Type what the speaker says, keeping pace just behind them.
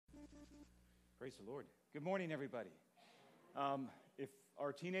Praise the Lord. Good morning, everybody. If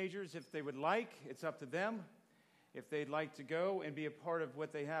our teenagers, if they would like, it's up to them. If they'd like to go and be a part of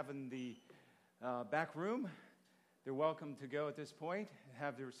what they have in the back room, they're welcome to go at this point,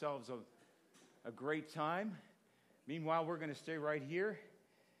 have themselves a great time. Meanwhile, we're going to stay right here.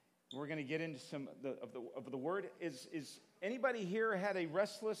 We're going to get into some of the Word. Is anybody here had a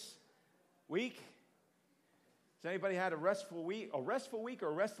restless week? Has anybody had a restful week? A restful week or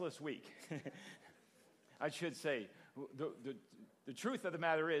a restless week? I should say. The truth of the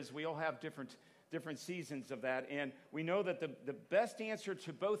matter is we all have different seasons of that, and we know that the best answer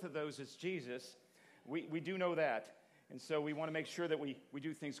to both of those is Jesus. We do know that, and so we want to make sure that we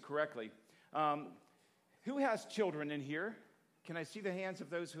do things correctly. Who has children in here? Can I see the hands of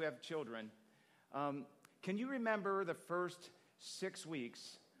those who have children? Can you remember the first 6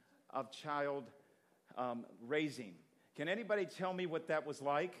 weeks of child raising? Can anybody tell me what that was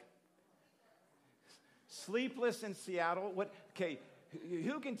like? Sleepless in Seattle. Okay,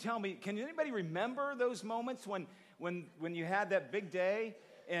 who can tell me? Can anybody remember those moments when you had that big day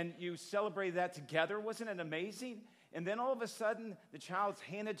and you celebrated that together? Wasn't it amazing? And then all of a sudden, the child's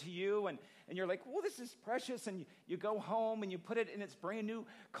handed to you, and you're like, well, this is precious. And you go home, and you put it in its brand new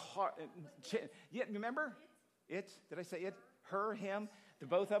car. Yeah, remember? It? Did I say it? Her, him, the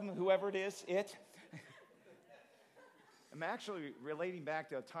both of them, whoever it is, it. I'm actually relating back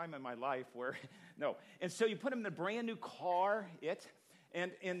to a time in my life where, no. And so you put them in the brand new car,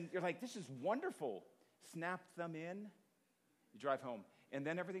 and you're like, this is wonderful. Snap them in, you drive home, and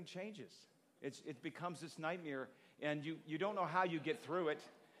then everything changes. It becomes this nightmare, and you don't know how you get through it.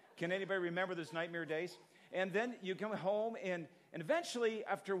 Can anybody remember those nightmare days? And then you come home, and eventually,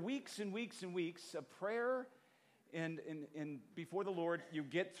 after weeks and weeks and weeks of prayer and before the Lord, you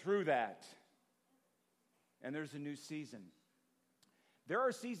get through that. And there's a new season. There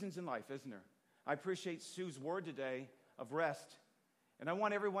are seasons in life, isn't there? I appreciate Sue's word today of rest. And I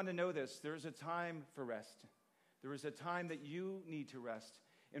want everyone to know this. There's a time for rest. There is a time that you need to rest.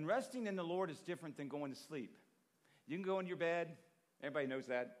 And resting in the Lord is different than going to sleep. You can go in your bed. Everybody knows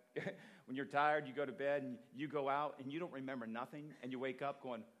that. When you're tired, you go to bed and you go out and you don't remember nothing. And you wake up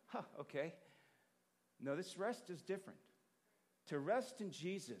going, okay. No, this rest is different. To rest in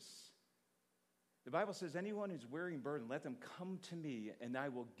Jesus. The Bible says, anyone who's weary and burdened, let them come to me, and I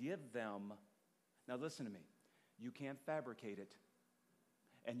will give them. Now listen to me. You can't fabricate it,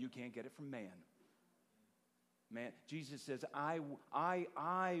 and you can't get it from man. Man, Jesus says, I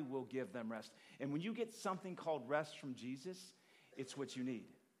will give them rest. And when you get something called rest from Jesus, it's what you need.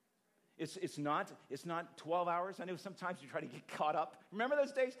 It's not 12 hours. I know sometimes you try to get caught up. Remember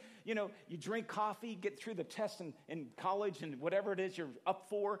those days? You know, you drink coffee, get through the test in college and whatever it is you're up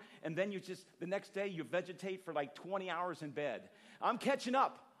for, and then the next day you vegetate for like 20 hours in bed. I'm catching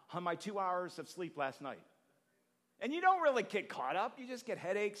up on my 2 hours of sleep last night. And you don't really get caught up. You just get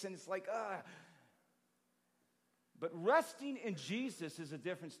headaches, and it's like, But resting in Jesus is a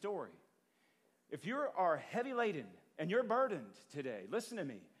different story. If you are heavy laden and you're burdened today, listen to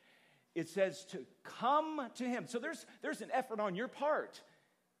me. It says to come to him. So there's an effort on your part.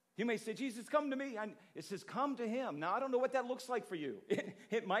 You may say, Jesus, come to me. It says come to him. Now, I don't know what that looks like for you.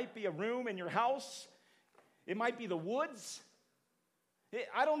 It might be a room in your house. It might be the woods.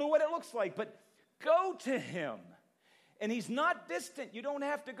 I don't know what it looks like, but go to him. And he's not distant. You don't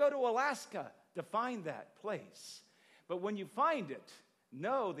have to go to Alaska to find that place. But when you find it,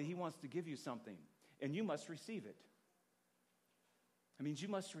 know that he wants to give you something, and you must receive it. It means you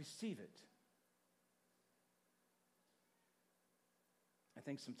must receive it. I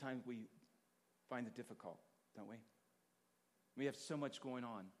think sometimes we find it difficult, don't we? We have so much going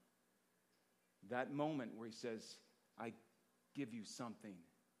on. That moment where he says, I give you something.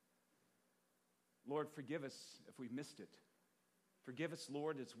 Lord, forgive us if we missed it. Forgive us,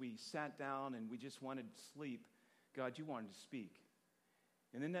 Lord, as we sat down and we just wanted to sleep. God, you wanted to speak.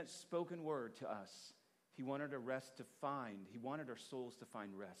 And in that spoken word to us, he wanted he wanted our souls to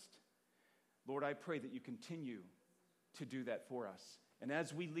find rest. Lord, I pray that you continue to do that for us. And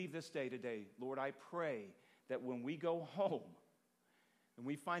as we leave this day today, Lord, I pray that when we go home and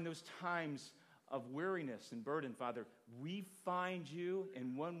we find those times of weariness and burden, Father, we find you,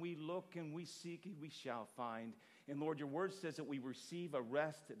 and when we look and we seek, we shall find. And Lord, your word says that we receive a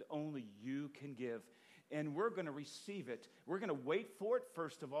rest that only you can give. And we're going to receive it. We're going to wait for it,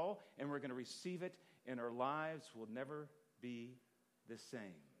 first of all, and we're going to receive it, and our lives will never be the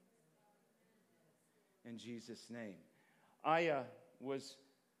same. In Jesus' name. I was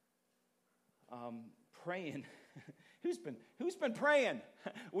praying. Who's been praying?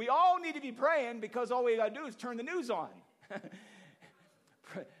 We all need to be praying because all we got to do is turn the news on.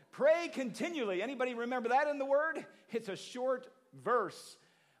 Pray continually. Anybody remember that in the Word? It's a short verse.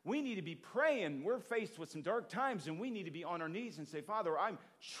 We need to be praying. We're faced with some dark times, and we need to be on our knees and say, Father, I'm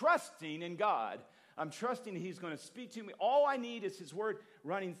trusting in God. I'm trusting He's going to speak to me. All I need is His Word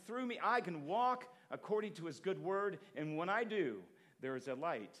running through me. I can walk according to His good Word, and when I do, there is a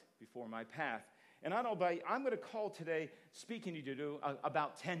light before my path. And I'm going to call today, speaking to you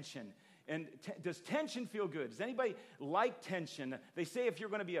about tension. And does tension feel good? Does anybody like tension? They say if you're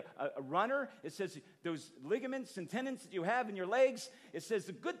going to be a runner, it says those ligaments and tendons that you have in your legs, it says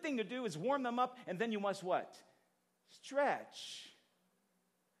the good thing to do is warm them up, and then you must what? Stretch.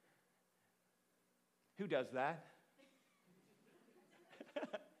 Who does that?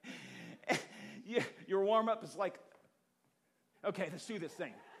 Your warm-up is like, okay, let's do this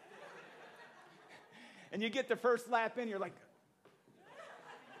thing. And you get the first lap in, you're like,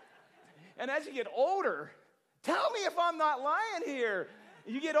 and as you get older, tell me if I'm not lying here.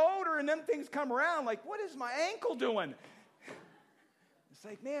 You get older and then things come around like, what is my ankle doing? It's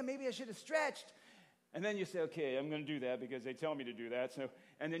like, man, maybe I should have stretched. And then you say, okay, I'm going to do that because they tell me to do that. So,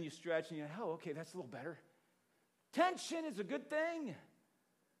 and then you stretch and you're like, oh, okay, that's a little better. Tension is a good thing.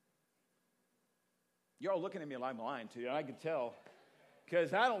 You're all looking at me like I'm lying to you. I can tell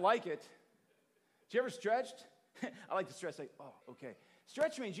because I don't like it. Did you ever stretched? I like to stretch like, oh, okay.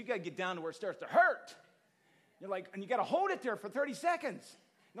 Stretch means you got to get down to where it starts to hurt. You're like, and you got to hold it there for 30 seconds.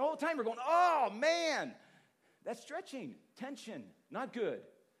 And the whole time you're going, oh, man. That's stretching. Tension. Not good.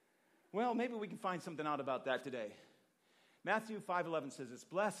 Well, maybe we can find something out about that today. Matthew 5:11 says it's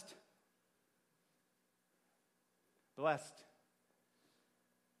blessed. Blessed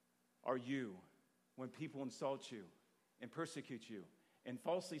are you when people insult you and persecute you and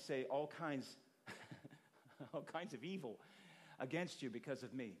falsely say all kinds of evil against you because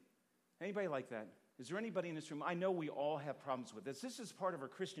of me. Anybody like that? Is there anybody in this room? I know we all have problems with this. This is part of our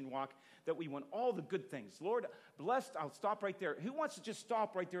Christian walk that we want all the good things. Lord, blessed, I'll stop right there. Who wants to just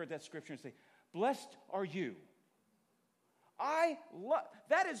stop right there at that scripture and say, blessed are you?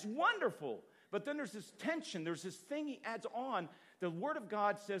 That is wonderful. But then there's this tension. There's this thing he adds on. The Word of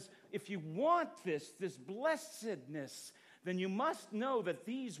God says, if you want this blessedness, then you must know that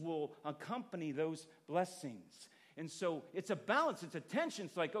these will accompany those blessings. And so it's a balance. It's a tension.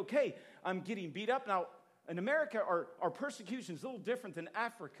 It's like, okay, I'm getting beat up. Now, in America, our persecution is a little different than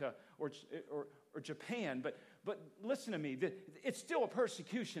Africa or Japan. But listen to me. It's still a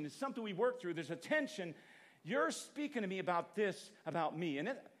persecution. It's something we work through. There's a tension. You're speaking to me about this, about me. And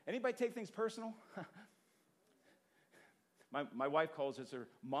anybody take things personal? My wife calls this her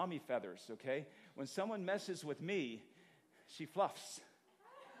mommy feathers, okay? When someone messes with me, she fluffs.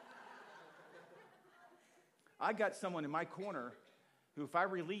 I got someone in my corner who, if I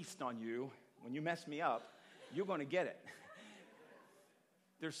released on you, when you mess me up, you're going to get it.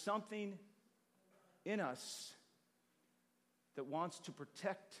 There's something in us that wants to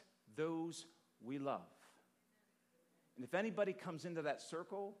protect those we love. And if anybody comes into that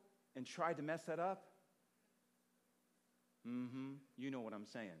circle and tried to mess that up, you know what I'm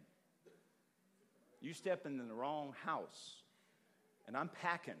saying. You step in the wrong house, and I'm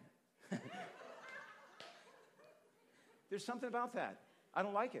packing. There's something about that. I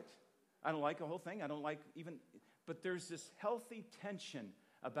don't like it. I don't like the whole thing. I don't like even, but there's this healthy tension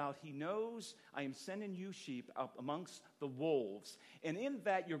about he knows I am sending you sheep up amongst the wolves. And in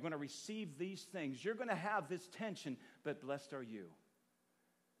that, you're going to receive these things. You're going to have this tension, but blessed are you.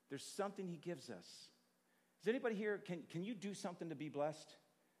 There's something he gives us. Is anybody here, can you do something to be blessed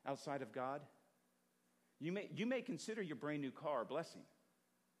outside of God? You may consider your brand new car a blessing.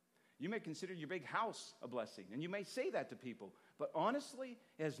 You may consider your big house a blessing, and you may say that to people, but honestly,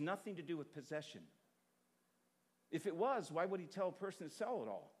 it has nothing to do with possession. If it was, why would he tell a person to sell it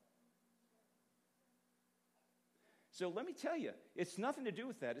all? So let me tell you, it's nothing to do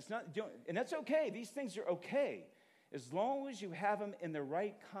with that. It's not, and that's okay. These things are okay as long as you have them in the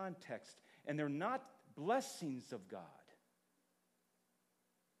right context, and they're not blessings of God.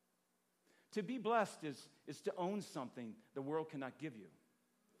 To be blessed is to own something the world cannot give you.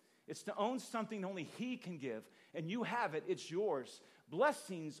 It's to own something only he can give, and you have it, it's yours.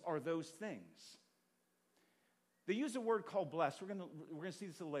 Blessings are those things. They use a word called blessed. We're going to see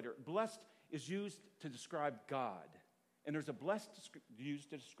this a little later. Blessed is used to describe God, and there's a blessed used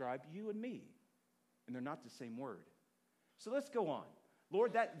to describe you and me, and they're not the same word. So let's go on.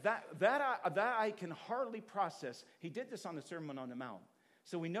 Lord, that I can hardly process. He did this on the Sermon on the Mount.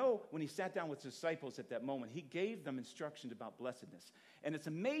 So we know when he sat down with his disciples at that moment, he gave them instructions about blessedness. And it's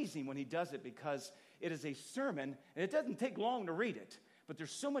amazing when he does it because it is a sermon, and it doesn't take long to read it, but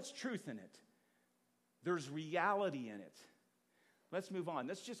there's so much truth in it. There's reality in it. Let's move on.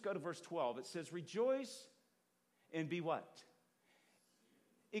 Let's just go to verse 12. It says, rejoice and be what?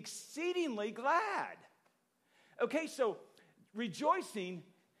 Exceedingly glad. Okay, so rejoicing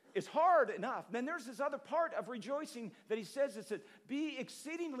is hard enough. Then there's this other part of rejoicing that he says, it says, be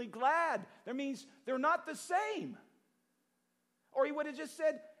exceedingly glad. That means they're not the same. Or he would have just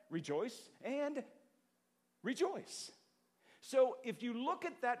said, rejoice and rejoice. So if you look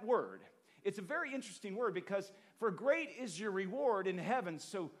at that word, it's a very interesting word because for great is your reward in heaven.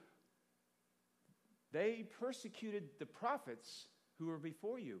 So they persecuted the prophets who were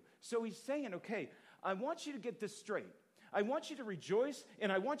before you. So he's saying, okay, I want you to get this straight. I want you to rejoice,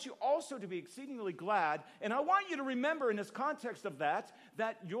 and I want you also to be exceedingly glad. And I want you to remember in this context of that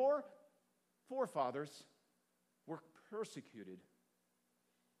your forefathers were persecuted.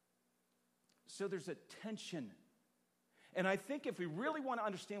 So there's a tension. And I think if we really want to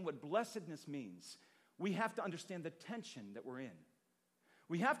understand what blessedness means, we have to understand the tension that we're in.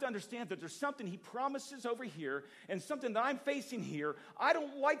 We have to understand that there's something he promises over here and something that I'm facing here. I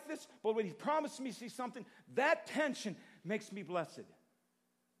don't like this, but when he promised me to see something, that tension makes me blessed.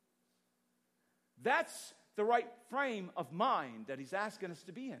 That's the right frame of mind that he's asking us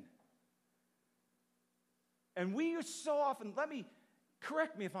to be in. And we so often,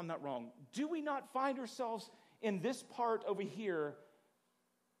 correct me if I'm not wrong, do we not find ourselves in this part over here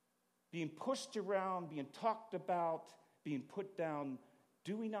being pushed around, being talked about, being put down?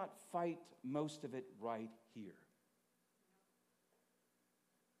 Do we not fight most of it right here?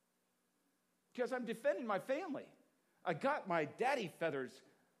 Because I'm defending my family. I got my daddy feathers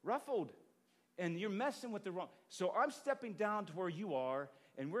ruffled, and you're messing with the wrong. So I'm stepping down to where you are,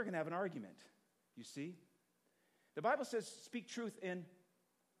 and we're going to have an argument. You see? The Bible says, speak truth in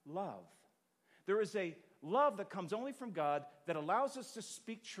love. There is a love that comes only from God that allows us to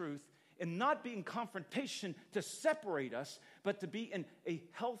speak truth and not be in confrontation to separate us, but to be in a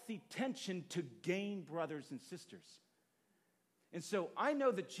healthy tension to gain brothers and sisters. And so I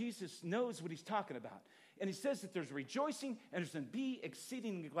know that Jesus knows what he's talking about. And he says that there's rejoicing and there's going to be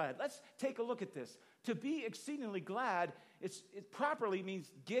exceedingly glad. Let's take a look at this. To be exceedingly glad, it properly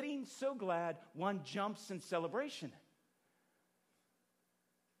means getting so glad one jumps in celebration.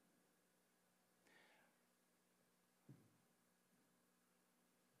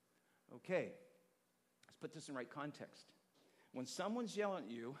 Okay, let's put this in right context. When someone's yelling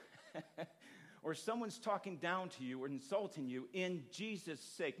at you, or someone's talking down to you or insulting you in Jesus'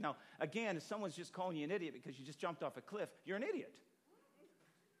 sake. Now, again, if someone's just calling you an idiot because you just jumped off a cliff, you're an idiot.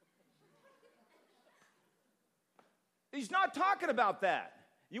 He's not talking about that.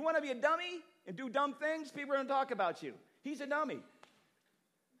 You want to be a dummy and do dumb things? People are going to talk about you. He's a dummy.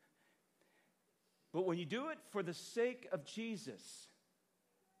 But when you do it for the sake of Jesus,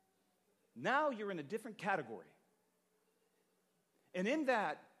 now you're in a different category. And in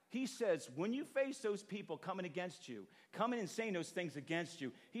that, he says, when you face those people coming against you, coming and saying those things against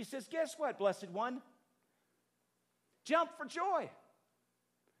you, he says, guess what, blessed one? Jump for joy.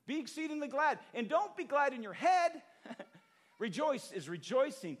 Be exceedingly glad. And don't be glad in your head. Rejoice is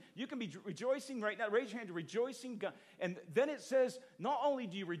rejoicing. You can be rejoicing right now. Raise your hand to rejoicing. And then it says, not only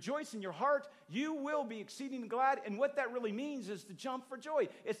do you rejoice in your heart, you will be exceedingly glad. And what that really means is to jump for joy.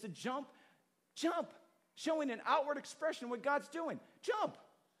 It's to jump, showing an outward expression of what God's doing. Jump.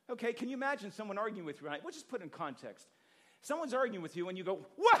 Okay, can you imagine someone arguing with you, right? We'll just put it in context. Someone's arguing with you and you go,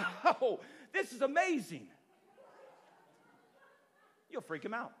 wow, this is amazing. You'll freak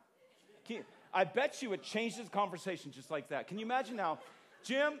him out. I bet you it changes the conversation just like that. Can you imagine now,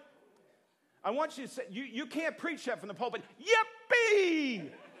 Jim, I want you to say, you can't preach that from the pulpit. Yippee!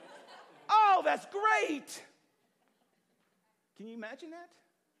 Oh, that's great. Can you imagine that?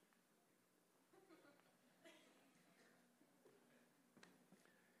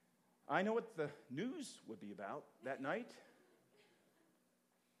 I know what the news would be about that night.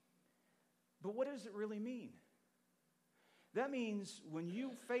 But what does it really mean? That means when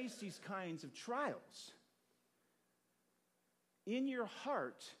you face these kinds of trials, in your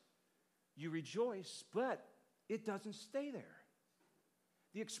heart, you rejoice, but it doesn't stay there.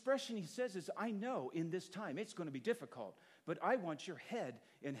 The expression he says is, I know in this time it's going to be difficult, but I want your head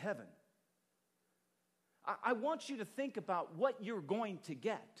in heaven. I want you to think about what you're going to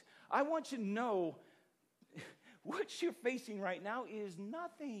get. I want you to know what you're facing right now is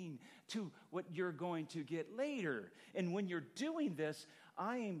nothing to what you're going to get later. And when you're doing this,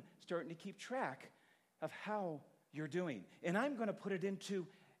 I am starting to keep track of how you're doing. And I'm going to put it into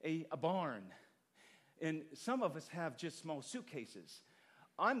a barn. And some of us have just small suitcases.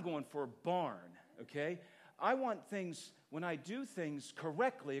 I'm going for a barn, okay? I want things, when I do things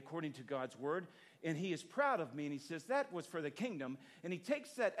correctly according to God's word, and he is proud of me, and he says, that was for the kingdom. And he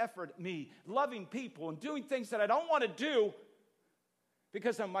takes that effort, me loving people and doing things that I don't want to do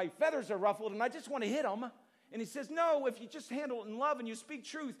because my feathers are ruffled and I just want to hit them. And he says, no, if you just handle it in love and you speak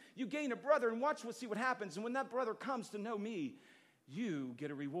truth, you gain a brother, and we'll see what happens. And when that brother comes to know me, you get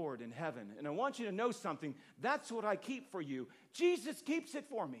a reward in heaven. And I want you to know something. That's what I keep for you. Jesus keeps it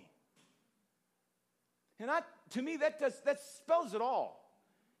for me. And to me, that spells it all.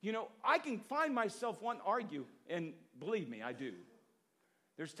 You know, I can find myself wanting to argue, and believe me, I do.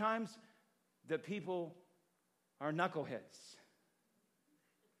 There's times that people are knuckleheads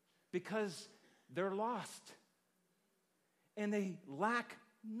because they're lost and they lack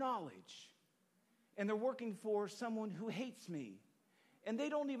knowledge, and they're working for someone who hates me, and they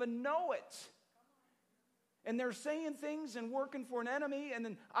don't even know it. And they're saying things and working for an enemy, and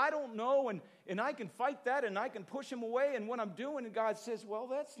then I don't know, and I can fight that, and I can push him away, and what I'm doing, and God says, well,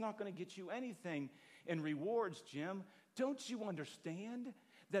 that's not going to get you anything in rewards, Jim. Don't you understand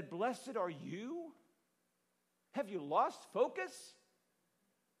that blessed are you? Have you lost focus?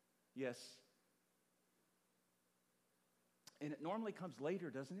 Yes. And it normally comes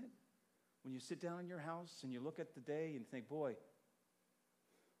later, doesn't it? When you sit down in your house and you look at the day and think, boy,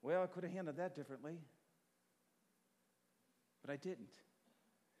 well, I could have handled that differently. But I didn't.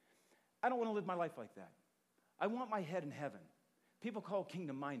 I don't want to live my life like that. I want my head in heaven. People call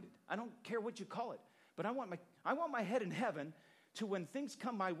kingdom-minded. I don't care what you call it, but I want my head in heaven to when things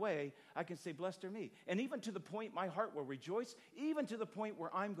come my way, I can say, blessed are me. And even to the point my heart will rejoice, even to the point where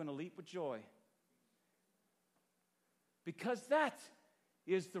I'm going to leap with joy. Because that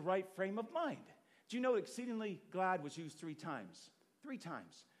is the right frame of mind. Do you know exceedingly glad was used 3 times? 3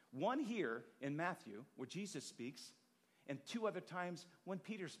 times. One here in Matthew, where Jesus speaks, and 2 other times when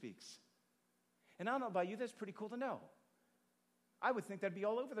Peter speaks. And I don't know about you, that's pretty cool to know. I would think that'd be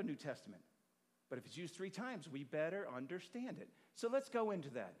all over the New Testament. But if it's used 3 times, we better understand it. So let's go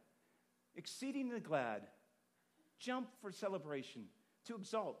into that. Exceedingly glad, jump for celebration, to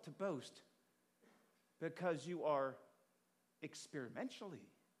exalt, to boast, because you are experientially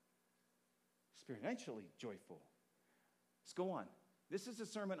joyful. Let's go on. This is a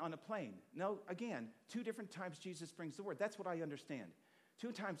sermon on a plane. No, again, 2 different times Jesus brings the word. That's what I understand.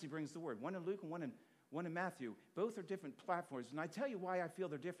 2 times he brings the word. One in Luke and one in Matthew. Both are different platforms. And I tell you why I feel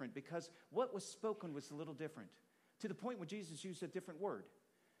they're different. Because what was spoken was a little different. To the point where Jesus used a different word.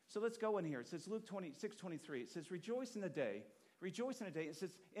 So let's go in here. It says Luke 26:23. It says, rejoice in the day. Rejoice in the day. It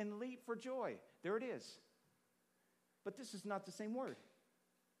says, and leap for joy. There it is. But this is not the same word.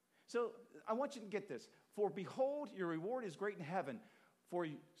 So I want you to get this. For behold, your reward is great in heaven.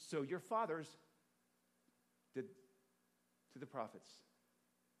 So your fathers did to the prophets.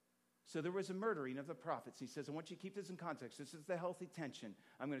 So there was a murdering of the prophets. He says, I want you to keep this in context. This is the healthy tension.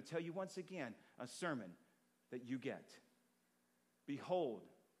 I'm going to tell you once again a sermon that you get. Behold,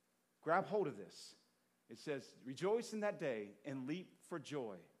 grab hold of this. It says, rejoice in that day and leap for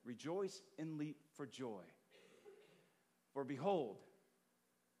joy. Rejoice and leap for joy. For behold,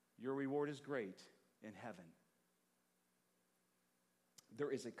 your reward is great in heaven. There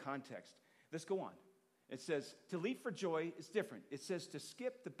is a context. Let's go on. It says to leap for joy is different. It says to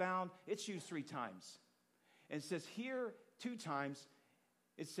skip the bound. It's used 3 times. And it says here 2 times.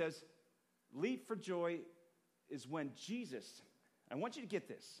 It says leap for joy is when Jesus, I want you to get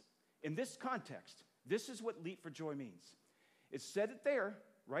this. In this context, this is what leap for joy means. It said it there,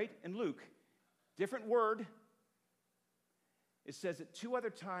 right, in Luke. Different word. It says it 2 other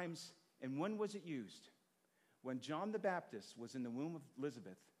times. And when was it used? When John the Baptist was in the womb of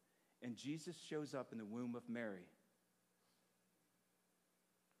Elizabeth and Jesus shows up in the womb of Mary.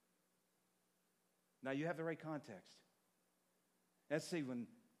 Now you have the right context. Let's see, when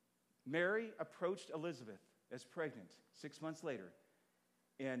Mary approached Elizabeth as pregnant 6 months later,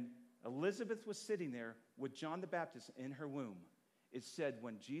 and Elizabeth was sitting there with John the Baptist in her womb, it said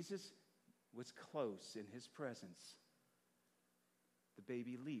when Jesus was close in his presence, the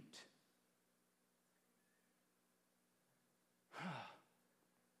baby leaped.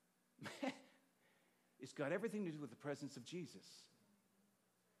 Man, it's got everything to do with the presence of Jesus.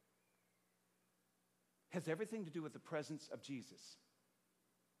 Has everything to do with the presence of Jesus.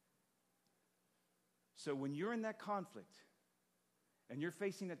 So when you're in that conflict and you're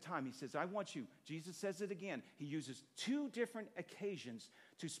facing that time, he says, I want you. Jesus says it again. He uses 2 different occasions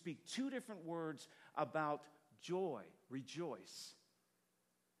to speak 2 different words about joy, rejoice.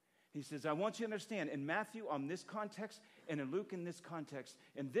 He says, I want you to understand, in Matthew on this context, and in Luke in this context,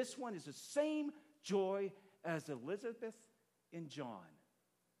 and this one is the same joy as Elizabeth and John.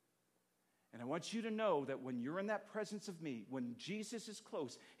 And I want you to know that when you're in that presence of me, when Jesus is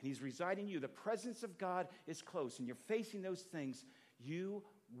close and he's residing in you, the presence of God is close, and you're facing those things, you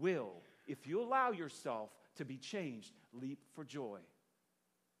will, if you allow yourself to be changed, leap for joy.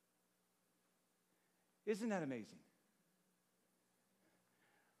 Isn't that amazing?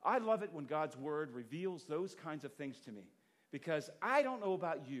 I love it when God's word reveals those kinds of things to me, because I don't know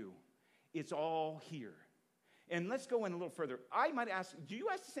about you. It's all here. And let's go in a little further. I might ask, do you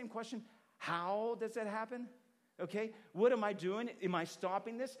ask the same question? How does that happen? Okay, what am I doing? Am I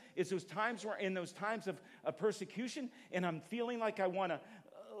stopping this? Is those times where in those times of persecution and I'm feeling like I want to,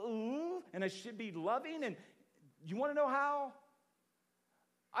 and I should be loving, and you want to know how?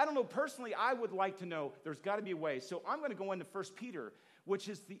 I don't know. Personally, I would like to know. There's got to be a way. So I'm going to go into 1 Peter, which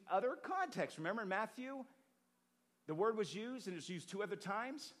is the other context. Remember in Matthew, the word was used, and it's used 2 other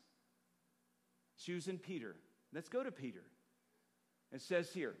times. It's used in Peter. Let's go to Peter. It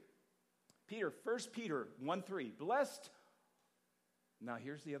says here, Peter, 1 Peter 1:3, blessed. Now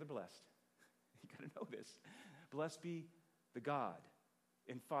here's the other blessed. You got to know this. Blessed be the God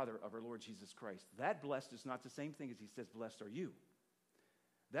and Father of our Lord Jesus Christ. That blessed is not the same thing as he says, blessed are you.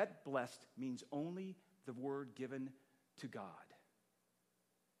 That blessed means only the word given to God.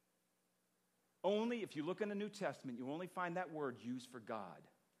 Only, if you look in the New Testament, you only find that word used for God.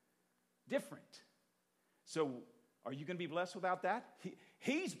 Different. So, are you going to be blessed without that?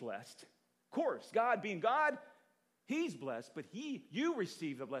 He's blessed. Of course, God being God, he's blessed, but you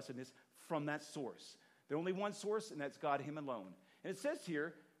receive the blessedness from that source. There's only one source, and that's God, him alone. And it says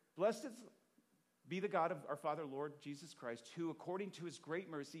here, blessed be the God of our Father, Lord Jesus Christ, who according to his great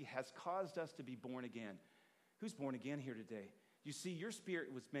mercy has caused us to be born again. Who's born again here today? You see, your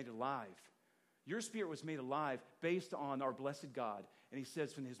spirit was made alive. Your spirit was made alive based on our blessed God. And he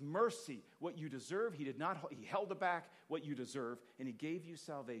says, from his mercy, what you deserve, he held back what you deserve, and he gave you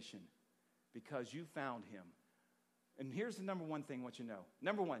salvation because you found him. And here's the number one thing I want you to know.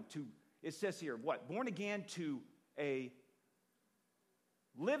 Number one, it says here, what? Born again to a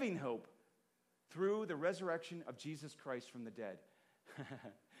living hope through the resurrection of Jesus Christ from the dead.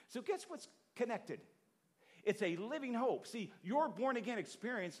 So guess what's connected? It's a living hope. See, your born-again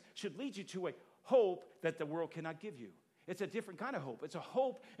experience should lead you to a hope that the world cannot give you. It's a different kind of hope. It's a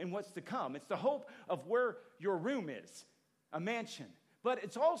hope in what's to come. It's the hope of where your room is, a mansion. But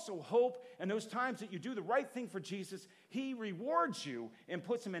it's also hope in those times that you do the right thing for Jesus. He rewards you and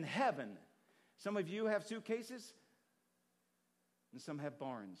puts them in heaven. Some of you have suitcases, and some have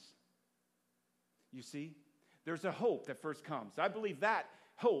barns. You see, there's a hope that first comes. I believe that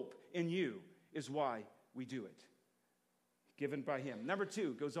hope in you is why we do it. Given by him. Number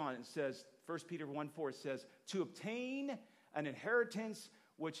 2 goes on and says, 1 Peter 1:4 says, to obtain an inheritance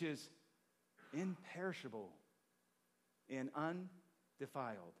which is imperishable and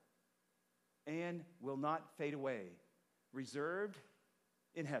undefiled and will not fade away, reserved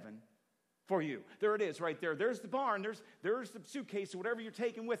in heaven for you. There it is right there. There's the barn. There's the suitcase or whatever you're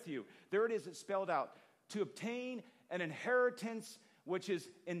taking with you. There it is. It's spelled out. To obtain an inheritance which is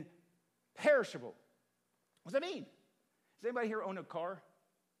imperishable. What does that mean? Does anybody here own a car?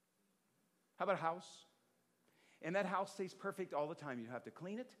 How about a house? And that house stays perfect all the time. You don't have to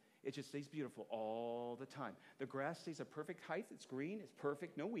clean it. It just stays beautiful all the time. The grass stays a perfect height. It's green. It's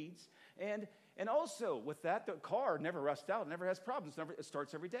perfect. No weeds. And also with that, the car never rusts out. Never has problems. It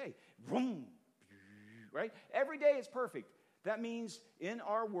starts every day. Vroom. Right? Every day is perfect. That means in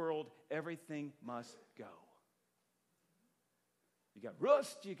our world, everything must go. You got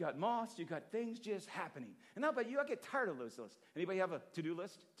rust, you got moss, you got things just happening. And how about you? I get tired of those lists. Anybody have a to-do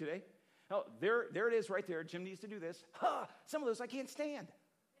list today? Oh, there it is right there. Jim needs to do this. Some of those I can't stand.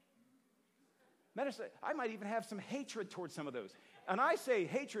 Matter of fact, I might even have some hatred towards some of those. And I say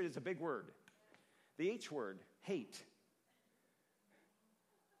hatred is a big word. The H word, hate.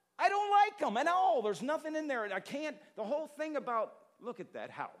 I don't like them at all. There's nothing in there. I can't. The whole thing about look at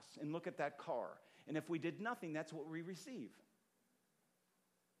that house and look at that car. And if we did nothing, that's what we receive.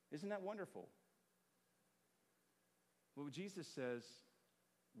 Isn't that wonderful? Well, Jesus says,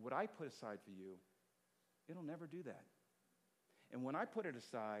 what I put aside for you, it'll never do that. And when I put it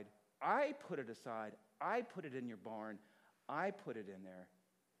aside, I put it in your barn, I put it in there,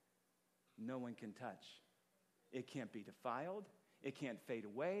 no one can touch. It can't be defiled. It can't fade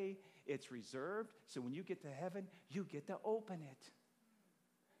away. It's reserved. So when you get to heaven, you get to open it.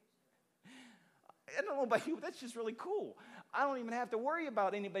 I don't know about you, but that's just really cool. I don't even have to worry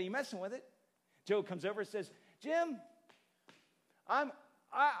about anybody messing with it. Joe comes over and says, Jim, I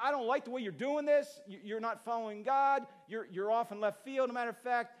don't like the way you're doing this. You're not following God. You're off in left field. As a matter of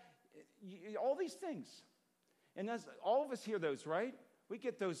fact, all these things. And all of us hear those, right? We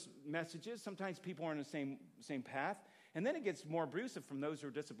get those messages. Sometimes people are on the same path. And then it gets more abusive from those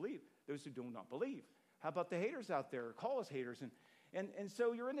who disbelieve, those who do not believe. How about the haters out there? Call us haters. And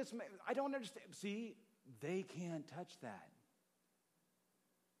so you're in this, I don't understand. See, they can't touch that.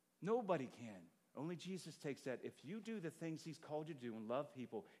 Nobody can. Only Jesus takes that. If you do the things he's called you to do and love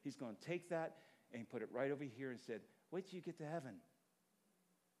people, he's going to take that and put it right over here and said, wait till you get to heaven.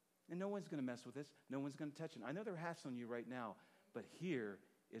 And no one's going to mess with this. No one's going to touch it. I know they're hassling you right now, but here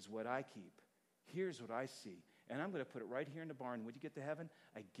is what I keep. Here's what I see. And I'm going to put it right here in the barn. When you get to heaven,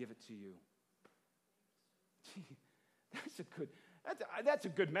 I give it to you. Gee, that's a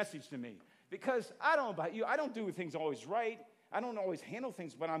good message to me. Because I don't know about you. I don't do things always right. I don't always handle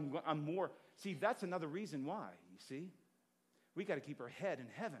things, but I'm more. See, that's another reason why, you see. We got to keep our head in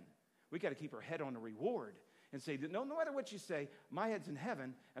heaven. We got to keep our head on a reward and say, no matter what you say, my head's in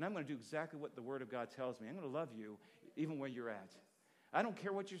heaven, and I'm going to do exactly what the Word of God tells me. I'm going to love you even where you're at. I don't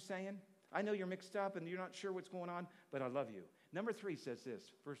care what you're saying. I know you're mixed up and you're not sure what's going on, but I love you. Number 3 says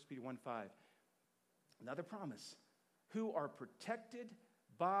this, 1 Peter 1:5. Another promise. Who are protected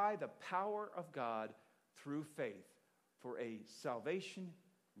by the power of God through faith for a salvation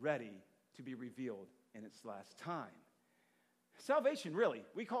ready to be revealed in its last time. Salvation, really.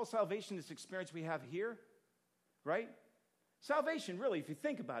 We call salvation this experience we have here, right? Salvation, really, if you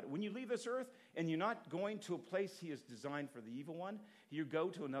think about it, when you leave this earth and you're not going to a place he has designed for the evil one, you go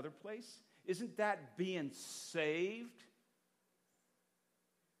to another place. Isn't that being saved?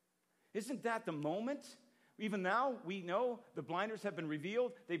 Isn't that the moment? Even now, we know the blinders have been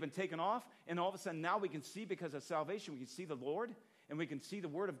revealed. They've been taken off. And all of a sudden, now we can see because of salvation. We can see the Lord. And we can see the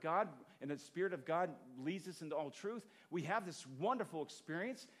Word of God. And the Spirit of God leads us into all truth. We have this wonderful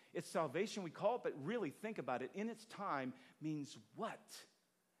experience. It's salvation, we call it. But really, think about it. In its time means what?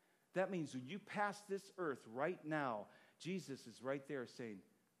 That means when you pass this earth right now, Jesus is right there saying,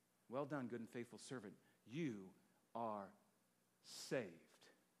 well done, good and faithful servant. You are saved.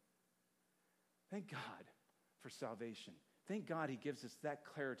 Thank God for salvation. Thank God he gives us that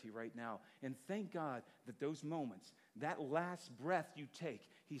clarity right now. And thank God that those moments, that last breath you take,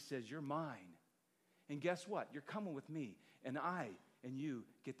 he says, you're mine. And guess what? You're coming with me. And I and you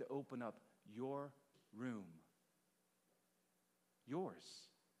get to open up your room. Yours.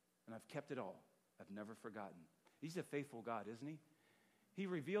 And I've kept it all. I've never forgotten. He's a faithful God, isn't he? He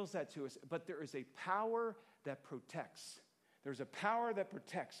reveals that to us. But there is a power that protects. There's a power that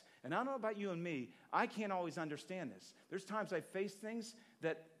protects. And I don't know about you and me, I can't always understand this. There's times I face things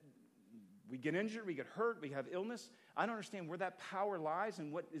that we get injured, we get hurt, we have illness. I don't understand where that power lies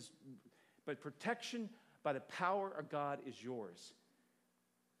and what is, but protection by the power of God is yours.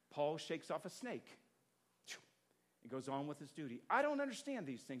 Paul shakes off a snake. He goes on with his duty. I don't understand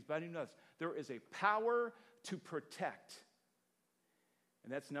these things, but I do know this. There is a power to protect.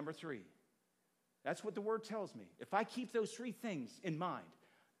 And that's number 3. That's what the Word tells me. If I keep those 3 things in mind,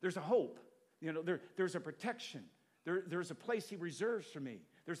 there's a hope. There's a protection. There's a place he reserves for me.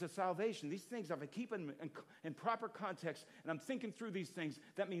 There's a salvation. These things, if I keep them in proper context, and I'm thinking through these things,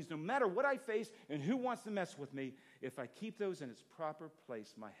 that means no matter what I face and who wants to mess with me, if I keep those in its proper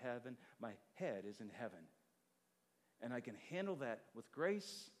place, my head is in heaven. And I can handle that with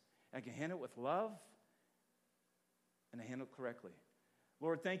grace. I can handle it with love. And I handle it correctly.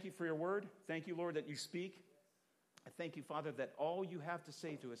 Lord, thank you for your word. Thank you, Lord, that you speak. I thank you, Father, that all you have to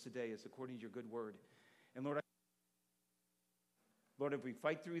say to us today is according to your good word. And Lord, if we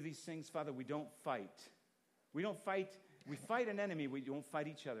fight through these things, Father, we don't fight. We don't fight. We fight an enemy. We don't fight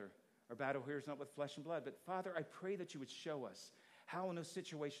each other. Our battle here is not with flesh and blood. But Father, I pray that you would show us how in those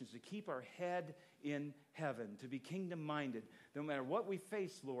situations to keep our head in heaven, to be kingdom-minded. No matter what we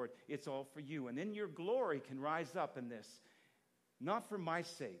face, Lord, it's all for you. And then your glory can rise up in this. Not for my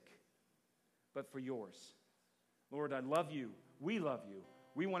sake, but for yours. Lord, I love you. We love you.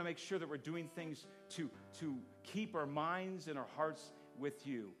 We want to make sure that we're doing things to keep our minds and our hearts with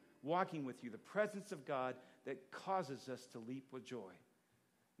you, walking with you, the presence of God that causes us to leap with joy.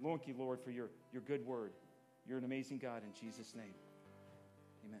 Thank you, Lord, for your good word. You're an amazing God in Jesus' name.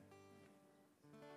 Amen.